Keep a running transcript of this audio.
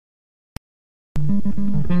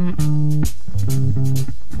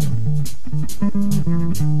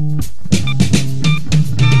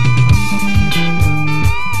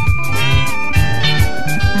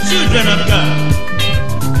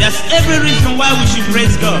why we should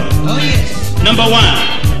praise God. Oh yes. Number one,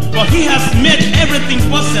 for He has made everything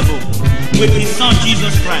possible with His Son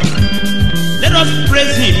Jesus Christ. Let us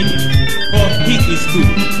praise Him, for He is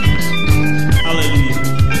good. Hallelujah.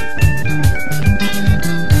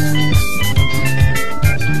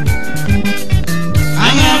 I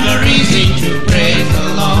have a reason to praise the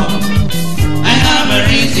Lord. I have a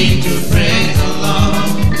reason to praise the Lord.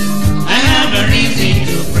 I have a reason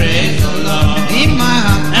to praise the Lord. In my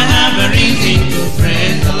heart, I have a reason to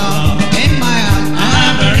praise the Lord. In my heart, I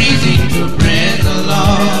have a reason to praise the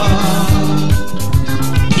Lord.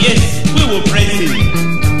 Yes, we will praise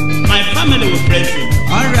Him. My family will praise Him.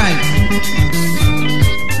 All right.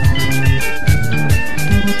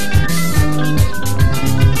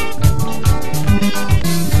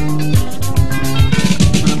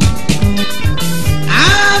 I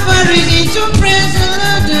have a reason to praise the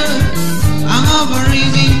Lord. I have a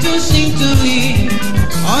reason to sing to Him.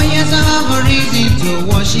 Oh yes, I have a reason to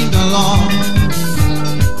worship the Lord.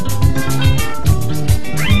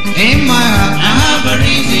 In my heart, I have a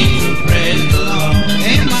reason to praise the Lord.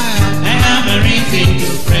 In my heart, I have a reason to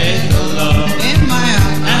praise the Lord. In my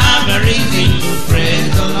heart, I have a reason to praise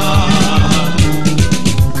the Lord.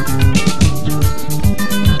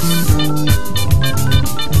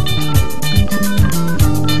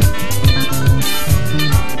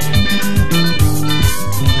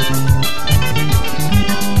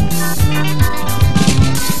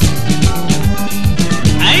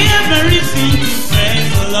 I have a reason to praise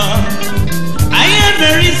the Lord. I have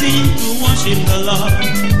a reason to worship the Lord.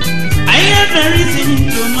 I have a reason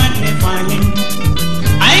to magnify Him.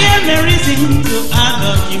 I have a reason to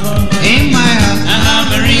adore Jehovah. In my heart, I have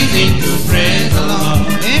a reason to praise the Lord.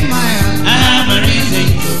 in my heart, I have a reason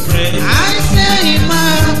to praise. I say in my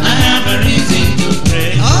heart, I have a reason to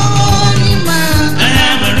praise. oh in my heart, I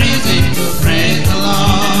have a reason to praise the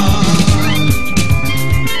Lord.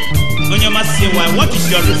 Onyema say why? What is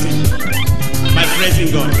your reason? By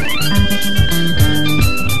praising God.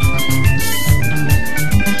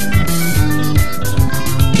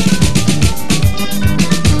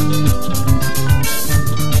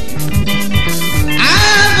 I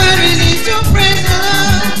have a reason to praise the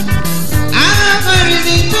Lord. I have a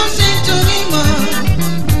reason to sing to Him.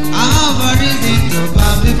 I have a reason to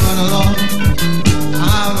bow before the Lord. I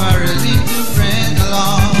have a reason to praise the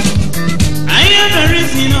Lord. I have a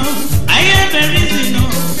reason, oh. I have a reason, oh.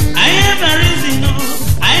 I have a reason, oh.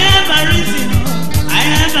 I have a reason, oh. I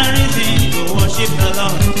have a reason to worship the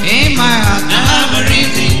Lord. In my heart, I have a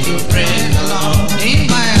reason to praise the Lord. in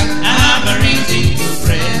my heart, I have a reason to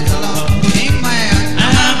praise the Lord. in my heart, I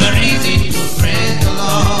have a reason to praise the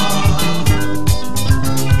Lord.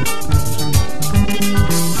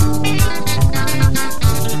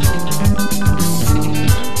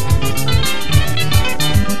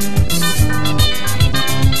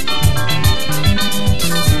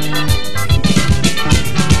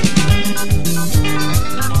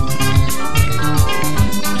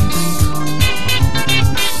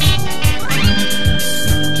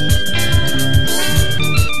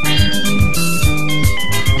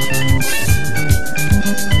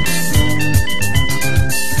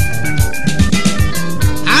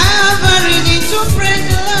 I have a reason to praise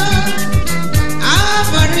the Lord. I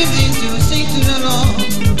have a reason to sing to the Lord.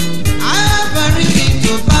 I have a reason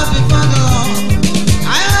to bow before the Lord.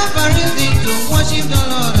 I have a reason to worship the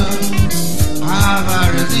Lord. I have a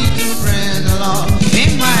reason to praise the Lord.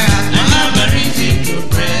 In my heart, I have a reason to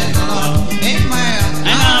praise the Lord. in my heart,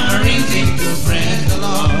 I have a reason to praise the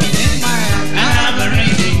Lord. in my heart, I have a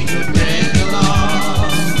reason to praise the Lord.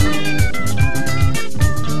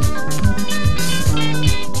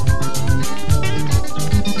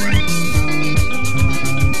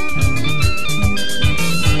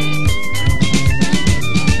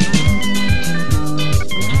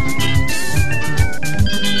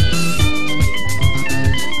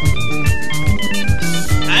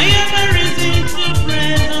 I have a reason to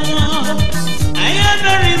praise the Lord. I have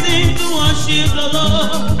a reason to worship the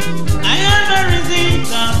Lord. I have a reason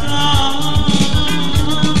to adore.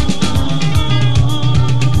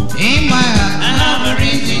 in my heart, I have a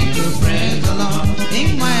reason to praise the Lord. in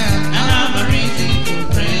my heart, I have a reason to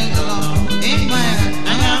praise the Lord. in my heart,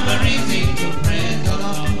 I have a reason to praise the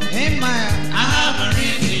Lord. in my heart. I have a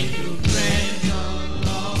reason to praise the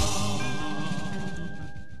Lord.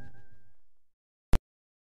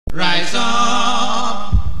 Rise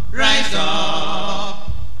up, rise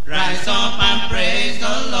up, rise up and praise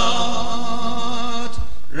the Lord.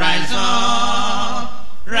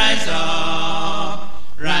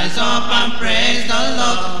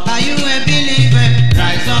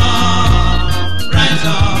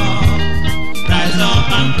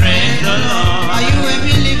 the Lord. Are you a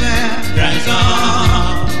believer? Rise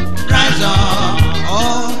up, rise up,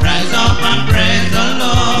 Oh, rise up and praise the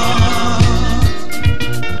Lord.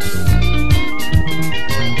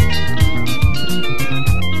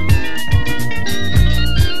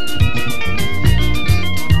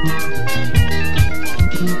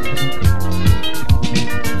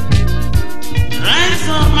 Rise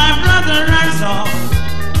up, my brother, rise up.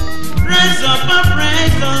 Rise up and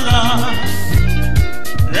praise the Lord.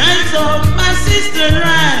 Rise up, my sister,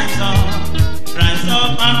 rise up. Rise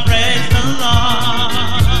up and praise the Lord.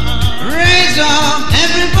 raise up,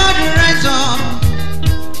 everybody rise up.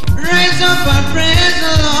 Rise up and praise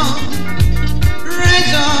the Lord.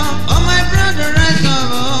 Rise up, oh my brother, rise up.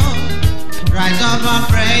 Oh. Rise up and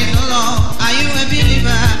praise the Lord. Are you a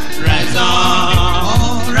believer? Rise up,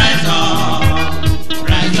 Oh, rise up.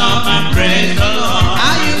 Rise up and praise the Lord.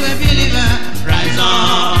 are you a believer? Rise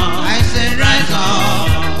up, I said rise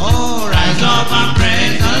up. Oh, rise up and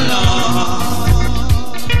praise the Lord.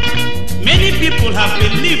 Many people have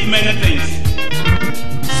believed many things.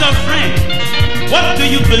 So friend, what do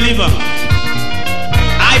you believe on?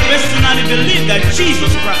 I personally believe that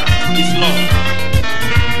Jesus Christ is Lord.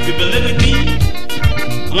 If you believe with me,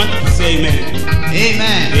 I want you to say amen.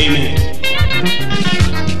 Amen. Amen.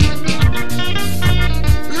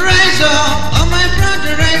 Rise up, oh my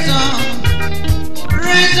brother, rise up.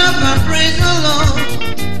 Rise up and praise the Lord.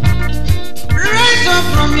 Rise up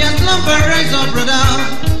from your slumber, rise up, brother.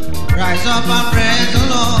 Rise up and praise the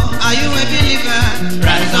Lord. Are you a believer?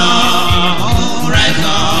 Rise up, Oh, rise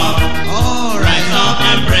up, oh, rise up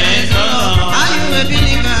and praise the Lord. Are you a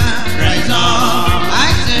believer? Rise up, I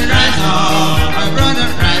say rise up, my brother.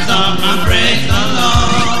 rise up and praise the Lord.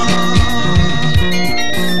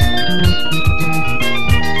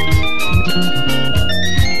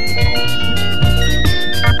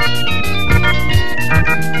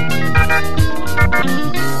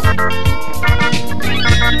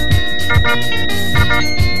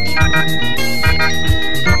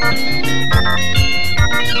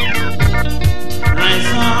 Rise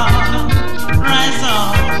up, rise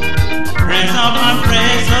up, rise up and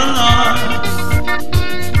praise the Lord.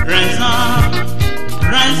 Rise up,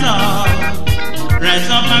 rise up, rise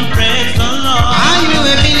up and praise the Lord. Are you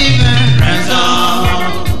a believer? Rise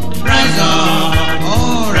up, rise up,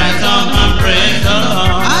 Oh, rise up and praise the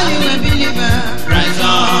Lord. are you a believer? Rise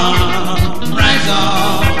up, rise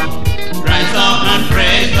up, rise up and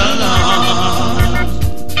praise the Lord.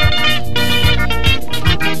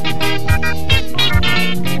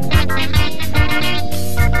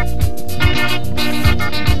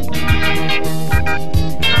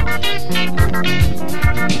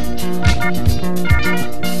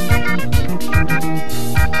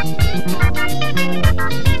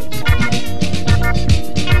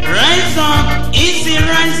 Rise up, easy,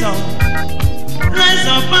 rise up. Rise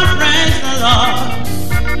up and praise the Lord.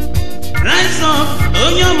 Rise up, oh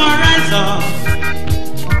you more rise up.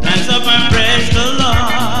 Rise up and praise the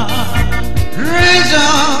Lord. Rise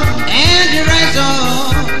up and you rise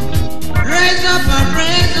up. Rise up and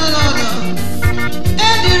praise the Lord.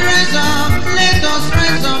 And you rise up, let us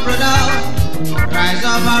rise up, brother. Rise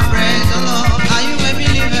up and praise the Lord. Are you a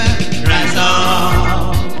believer? Rise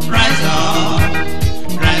up, rise up.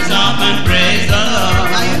 Rise up and praise the Lord.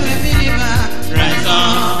 Are you a believer? Rise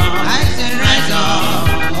up, I say rise up.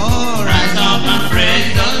 Oh, Rise up and praise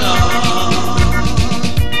the Lord.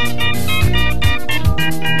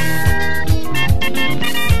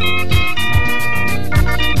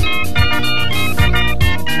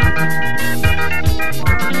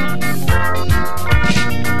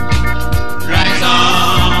 Rise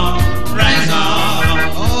up,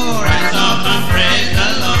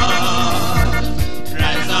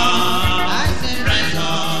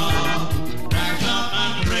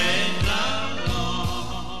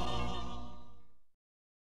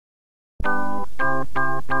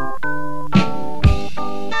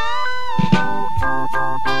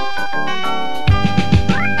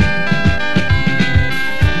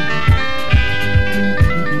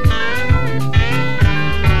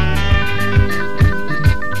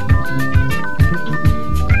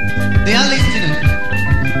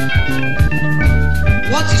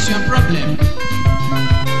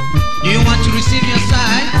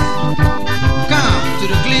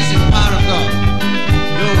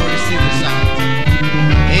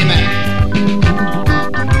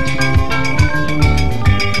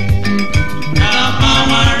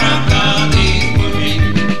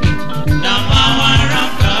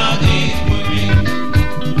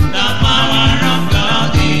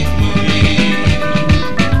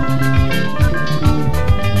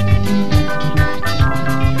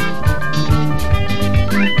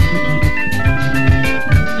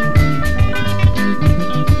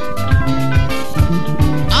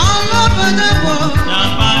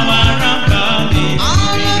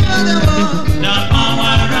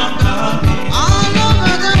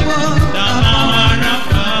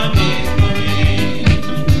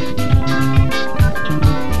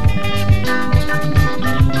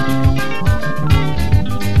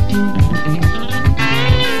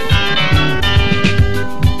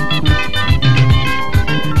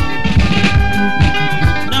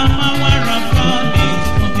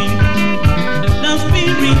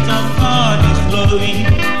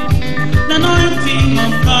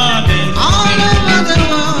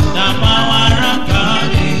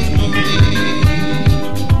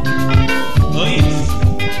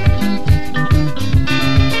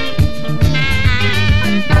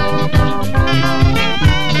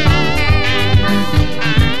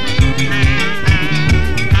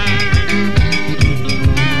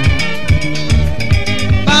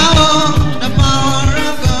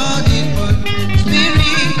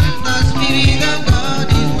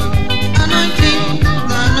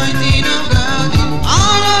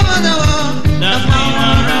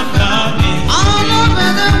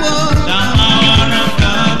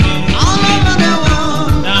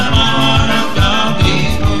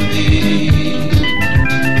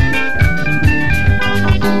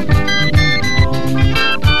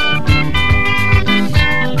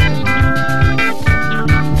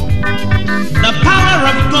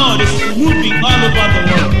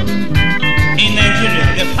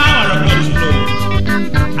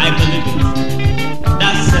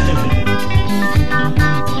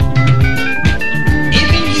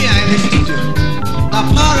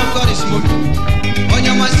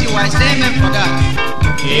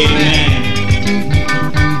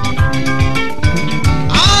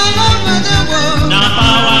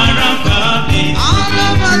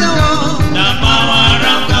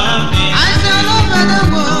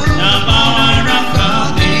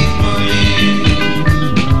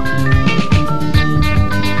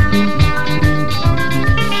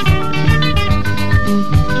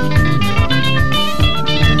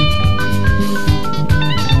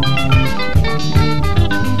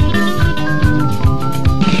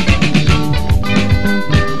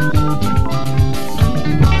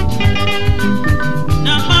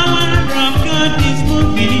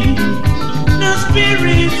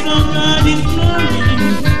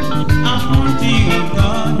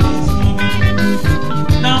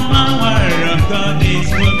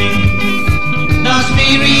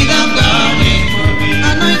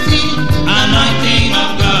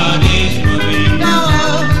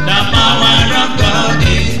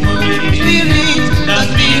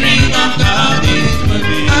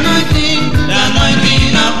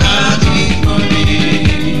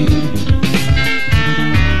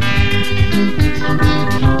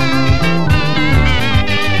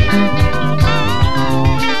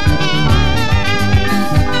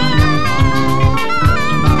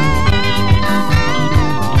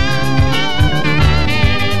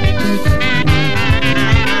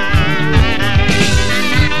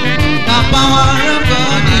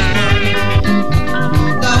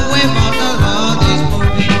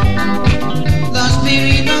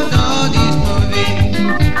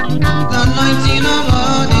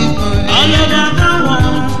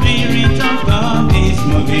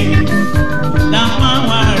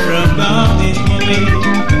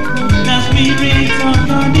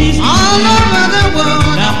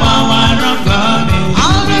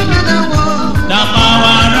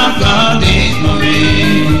 God is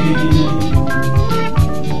moving.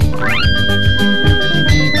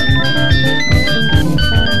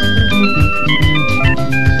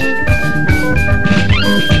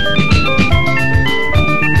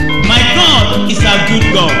 My God is a good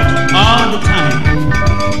God all the time,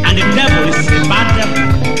 and the devil is a bad devil.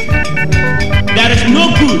 There is no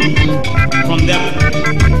good from devil,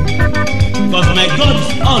 because my God is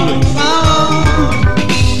always.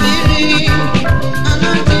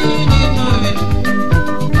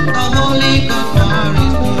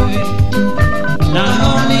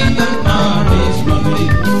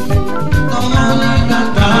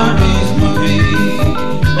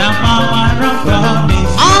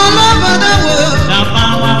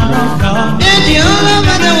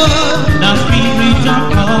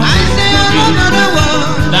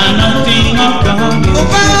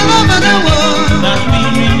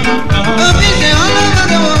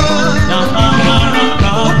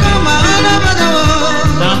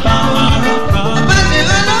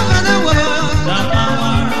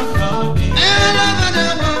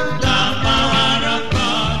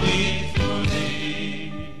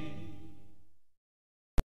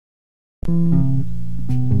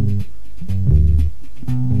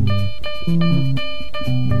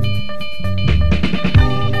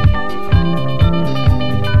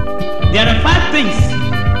 There are 5 things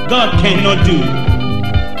God cannot do.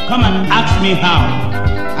 Come and ask me how.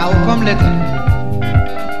 I will come later.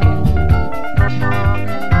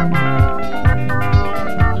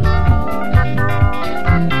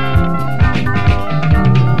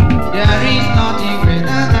 There is nothing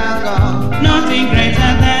greater than God. Nothing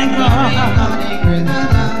greater than God. Nothing greater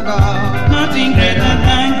than God. Nothing greater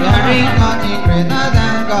than God. There is nothing greater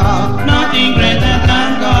than God. Nothing greater than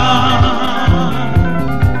God.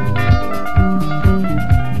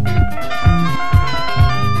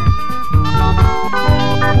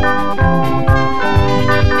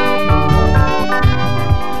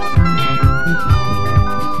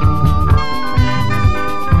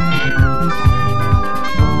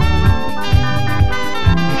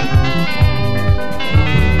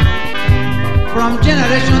 From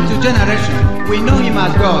generation to generation, we know Him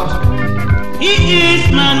as God. He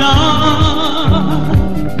is my Lord.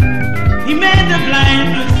 He made the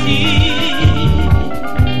blind to see,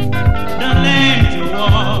 the lame to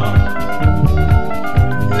walk.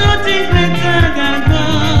 Nothing greater than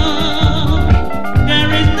God.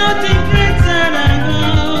 There is nothing greater than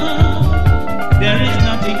God. There is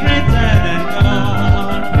nothing greater than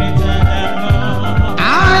God. Greater than God. I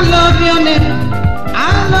love your name. I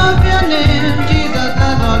love your name, Jesus.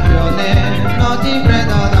 I love your name. Nothing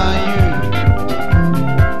greater than you.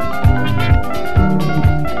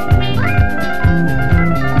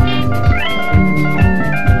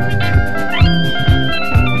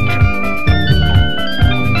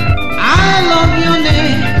 I love your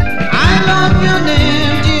name. I love your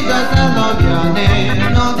name, Jesus. I love your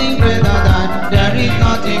name. Nothing greater than. There is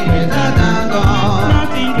nothing greater than God.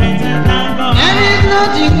 Nothing greater than God. There is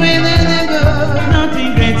nothing greater than God. Nothing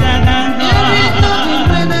greater than There is nothing God.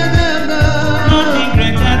 greater than God. Nothing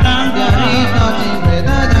greater than There is God. nothing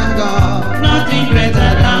greater than God. Nothing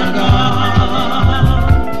greater than God.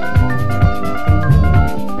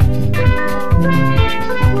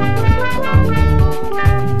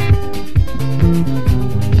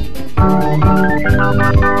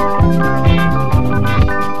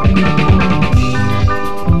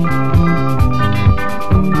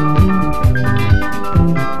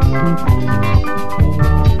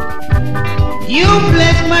 You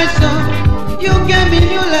bless my soul. You gave me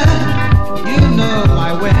new life. You know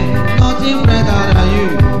my way. Nothing greater than you.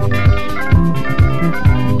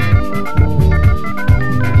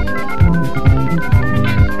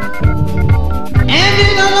 And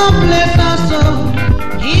you don't bless our soul.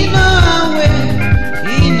 He know our way.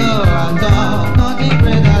 He know our thought. Nothing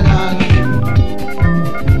greater than you.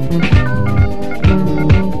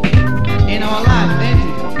 In our life, thank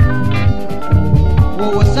you. We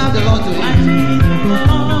will serve the Lord to I Him. need you,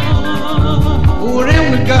 Lord. We will reign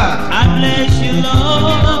with God. I bless you,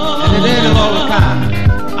 Lord. And the day the Lord will come.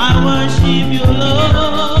 I worship you,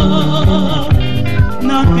 Lord.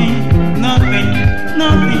 Nothing, nothing,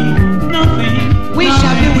 nothing, nothing. We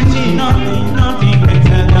shall be with Him. Nothing, nothing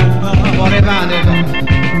greater than God. Forever and ever.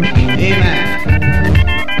 Amen.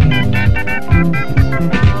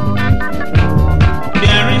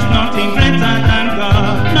 There is nothing greater than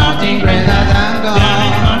God. Nothing greater than There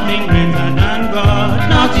is God. nothing greater than God.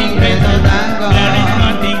 Nothing greater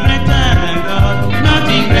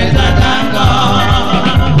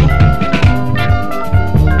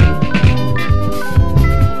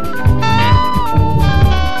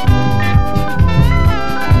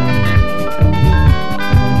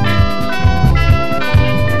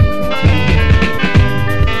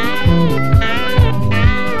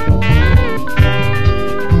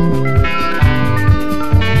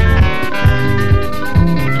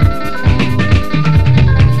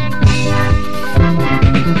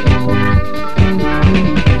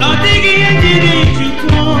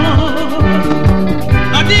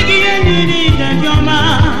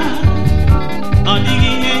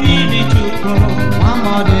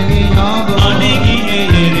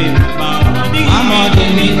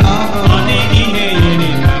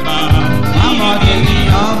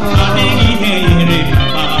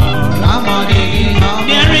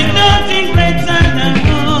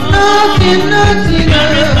nothing,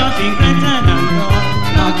 There is nothing greater than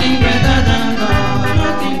God. nothing greater than God.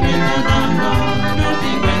 Nothing greater than God.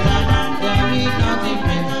 Nothing greater than God. There is nothing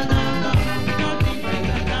greater than God. Nothing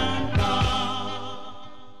greater than God.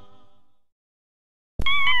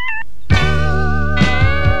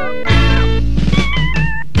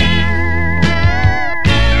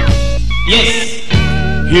 Yes,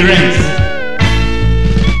 he reigns.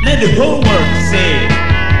 Let the whole world say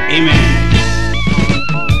amen.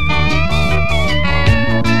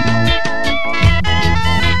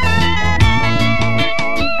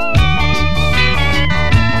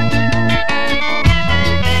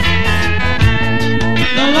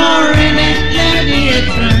 The Lord reigneth, let the earth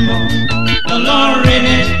tremble. The Lord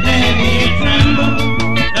reigneth, let the earth tremble.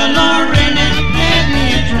 The Lord reigneth, let the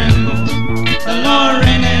earth tremble. The Lord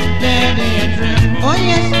reigneth, let the earth tremble. Oh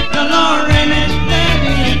yes, the Lord reigneth, let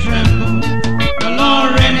the earth tremble.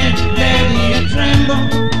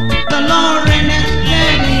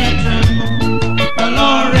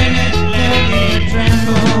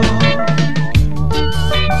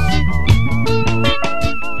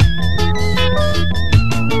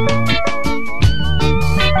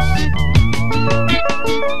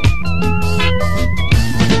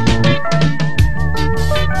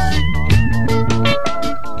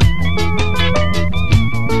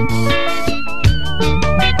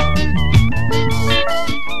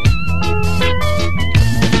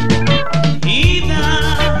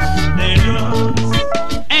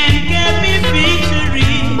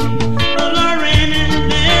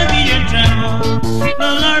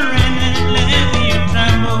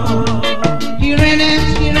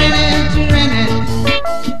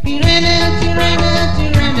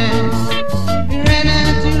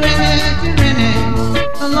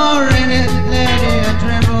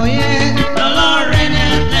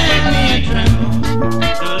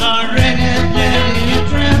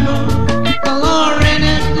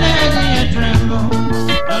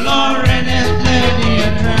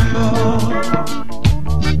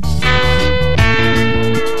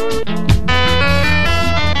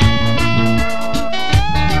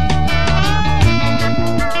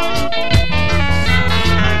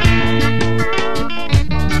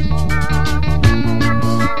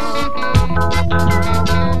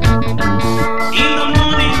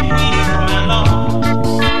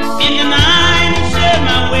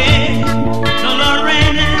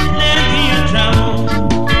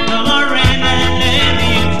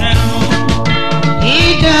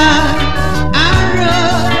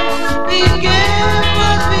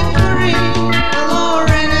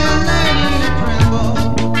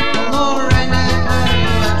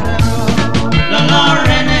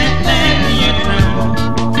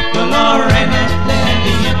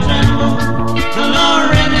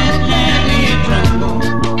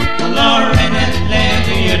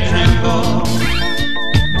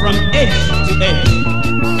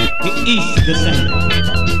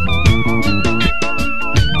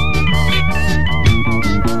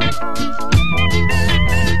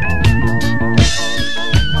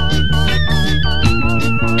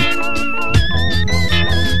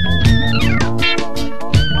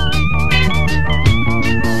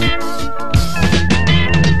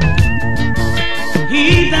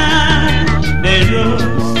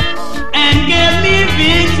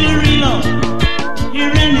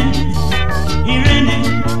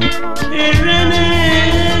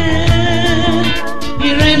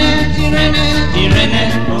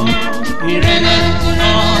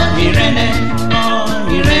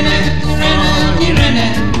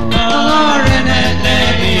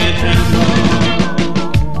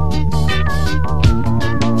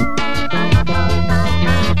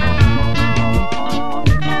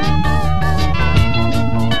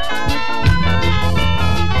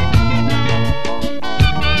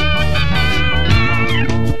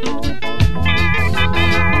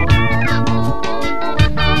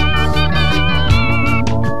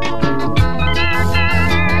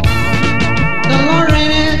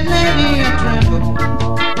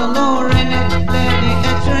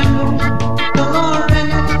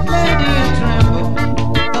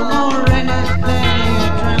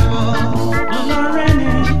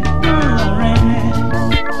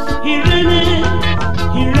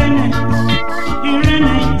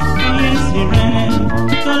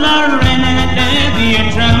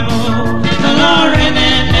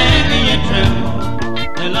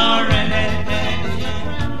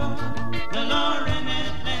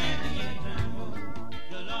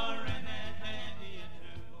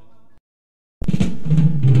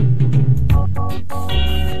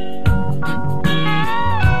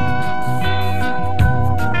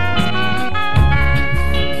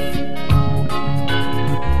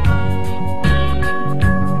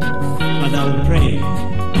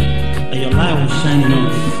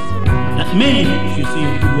 you see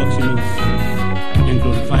your good works in us and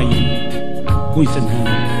glorify you who is in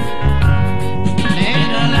heaven. Let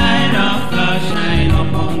the light of God shine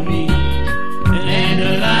upon me. Let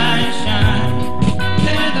the light shine.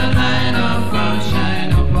 Let the light of God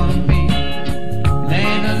shine upon me.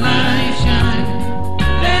 Let the light shine.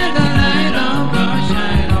 Let the light of God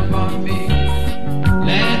shine upon me.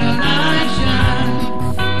 Let the light shine.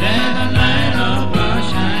 Let the light of God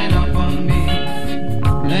shine upon me.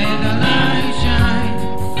 Let the light shine.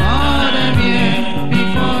 Lord, I'm here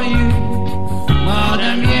before you. Lord,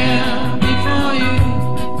 I'm here before you.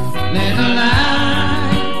 Let the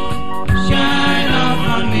light shine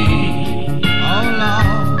upon me. Oh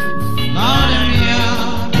Lord, Lord, I'm here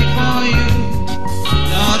before you.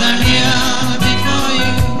 Lord, I'm here before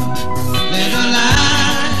you. Let the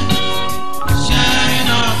light shine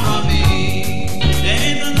upon me.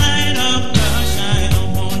 Let the light of God shine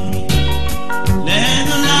upon me. Let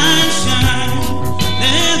the light shine.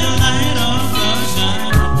 Let the light of God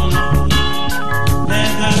shine upon me.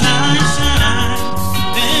 Let the light shine.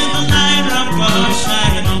 Let the light of God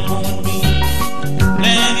shine upon me.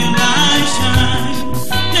 Let your light shine.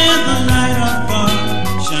 Let the light of God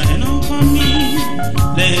shine upon me.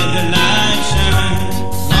 Let the light shine.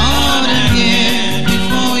 Lord, I'm here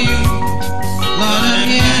before you. Lord, I'm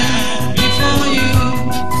here before you.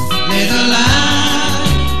 Let the light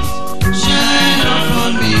shine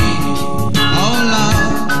upon me. Oh Lord,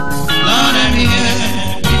 Lord, I'm here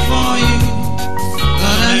before you.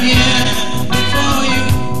 Lord, I'm here before you.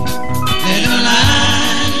 Let the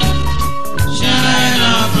light shine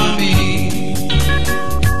upon me.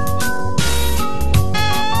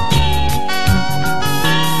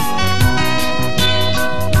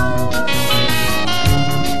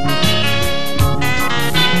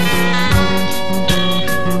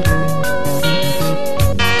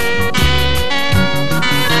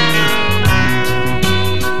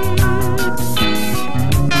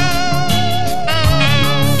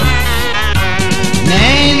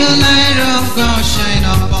 Let the light of God shine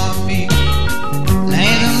upon me.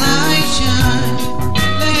 Let the light shine.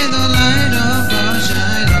 Let the light of God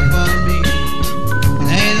shine upon me.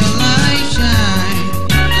 Let the light shine.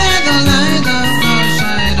 Let the light of God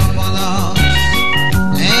shine upon us.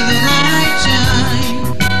 Let the light shine.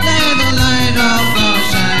 Let the light of God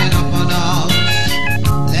shine upon us.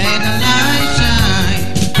 Let the light shine.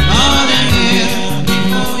 Lord, I'm here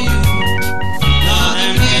before you. Lord,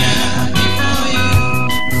 I'm here before you.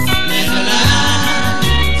 Let the light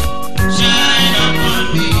shine upon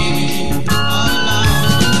me. Oh Lord,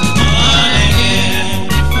 Lord, I'm here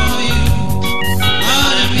before you.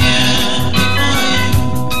 Lord, I'm here before you.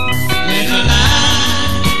 Let the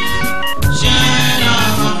light shine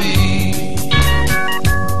upon me.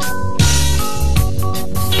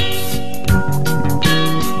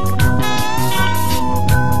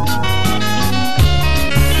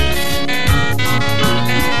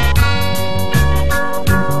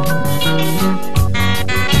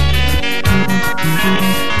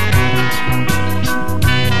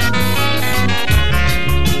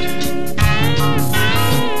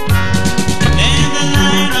 Let the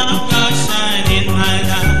light of God shine in my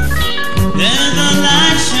life. Let the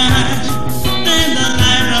light shine. Let the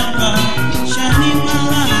light of God shine in my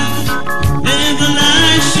life. Let the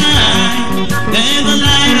light shine. Let the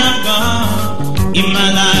light of God in my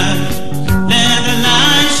life. Let the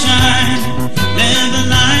light shine. Let the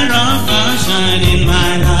light of God shine in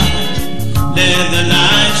my life. Let the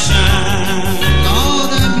light shine.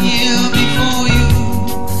 Lord, I'm here before you.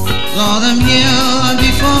 Lord, I'm here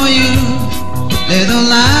before you. Let the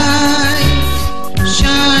light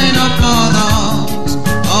shine upon us.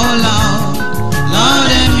 Oh Lord,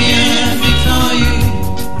 Lord, I'm here before you.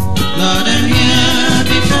 Lord, I'm here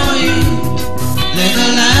before you. Let the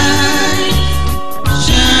light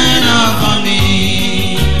shine upon me.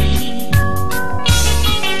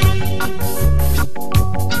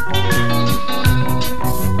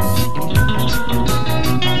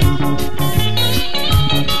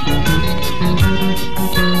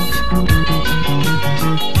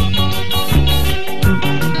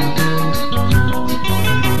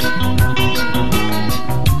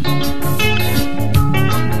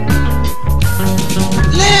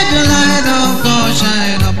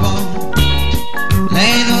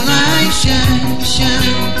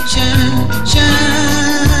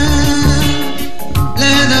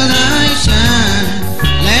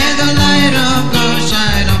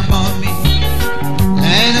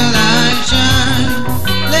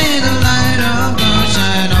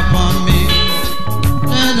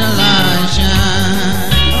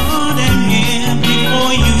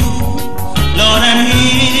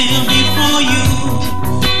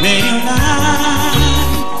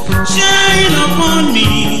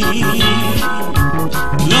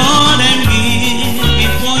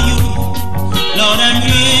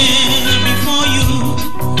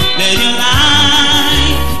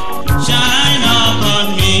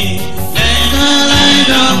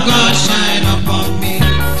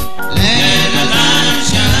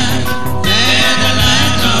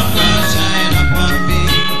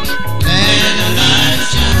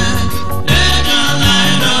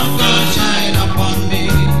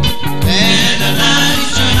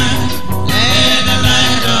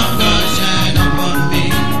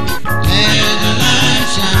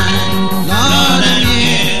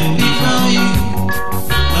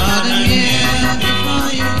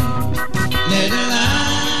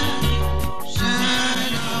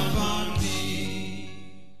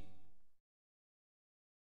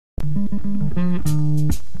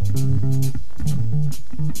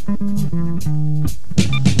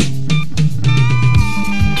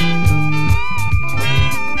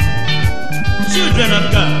 Children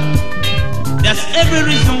of God, there's every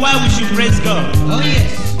reason why we should praise God. Oh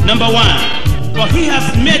yes. Number one, for He has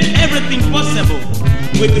made everything possible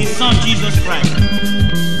with His Son Jesus Christ.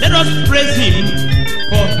 Let us praise Him,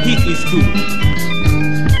 for He is good.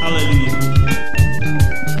 Hallelujah.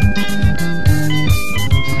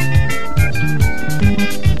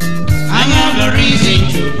 I have a reason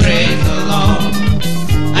to praise the Lord.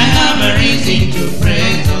 I have a reason to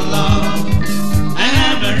praise the Lord. I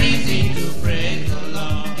have a reason to praise the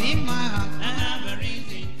Lord. In my heart, I have a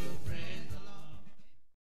reason to praise the Lord.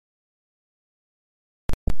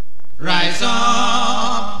 Rise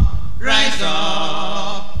up, rise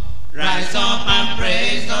up, rise up and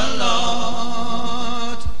praise the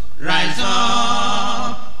Lord. Rise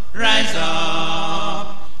up, rise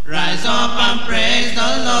up, rise up and praise the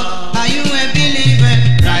Lord. Are you a believer?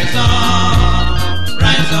 Rise up,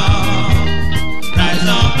 rise up, rise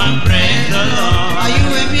up and praise the Lord. Are you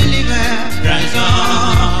a believer? Rise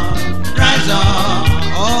up,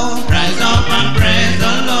 oh, rise up and praise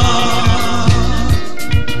the Lord.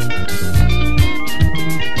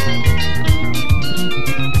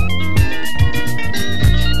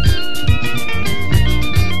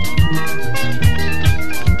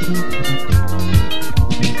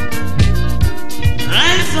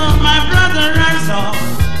 Rise up, my brother, rise up.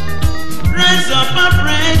 Rise up and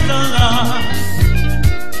praise the Lord.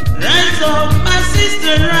 Rise up, my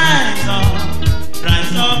sister, rise up.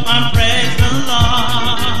 Rise up and praise the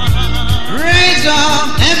Lord. Rise up,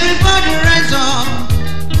 everybody rise up.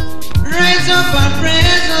 Rise up and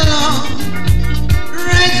praise the Lord.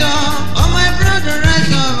 Rise up, oh my brother,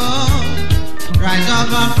 rise up. Oh. Rise up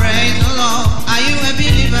and praise the Lord. Are you a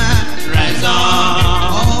believer? Rise up,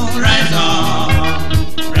 Oh, rise up.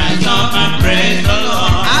 Rise up and praise the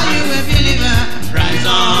Lord. are you a believer? Rise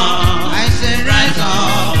up, I say rise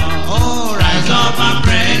up. Oh, rise up and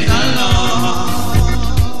praise the Lord.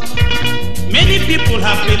 Many people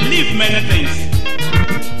have believed many things.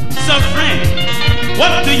 So friend,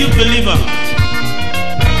 what do you believe on?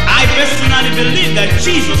 I personally believe that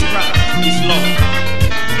Jesus Christ is Lord.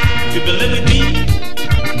 If you believe with me,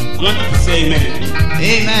 I want you to say amen.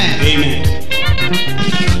 Amen. Amen.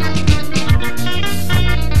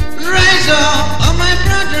 Rise up, oh my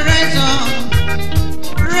brother, rise up.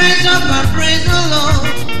 Rise up and praise the Lord.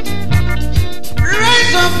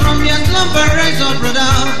 Rise up from your slumber, rise up,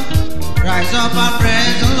 brother. Rise up and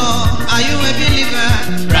praise the Lord. Are you a believer?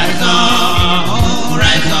 Rise up, Oh,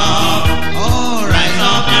 rise up, oh, rise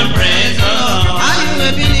up and praise the Lord. Are you a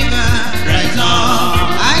believer? Rise up,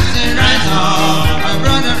 I say rise up, my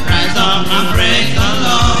brother, rise up and praise the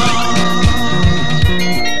Lord.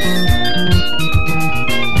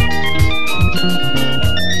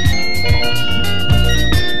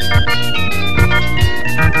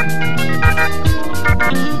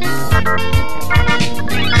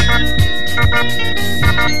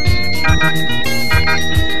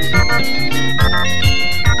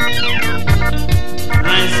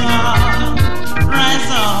 Rise up,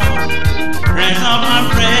 rise up, rise up and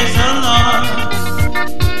praise the Lord.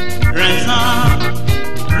 Rise up,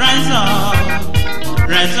 rise up,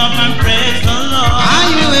 rise up and praise the Lord. Are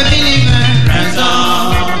you a believer? Rise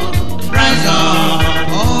up, rise up,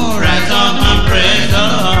 Oh, rise up and praise the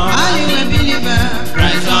Lord. are you a believer?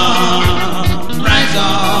 Rise up, rise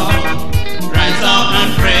up, rise up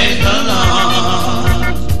and praise the Lord.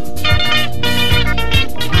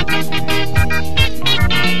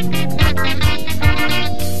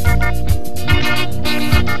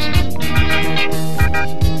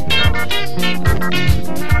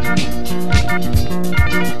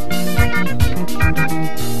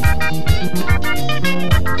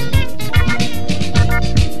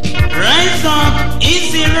 Rise up,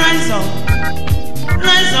 easy, rise up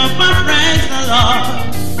and praise the Lord.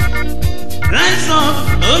 Rise up,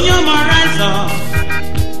 Onyoma, rise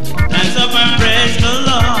up and praise the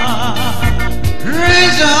Lord.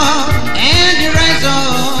 Rise up and you rise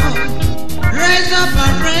up. Rise up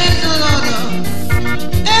and praise the Lord.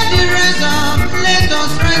 And you rise up, let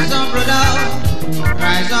us rise up, brother.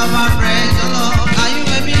 Rise up and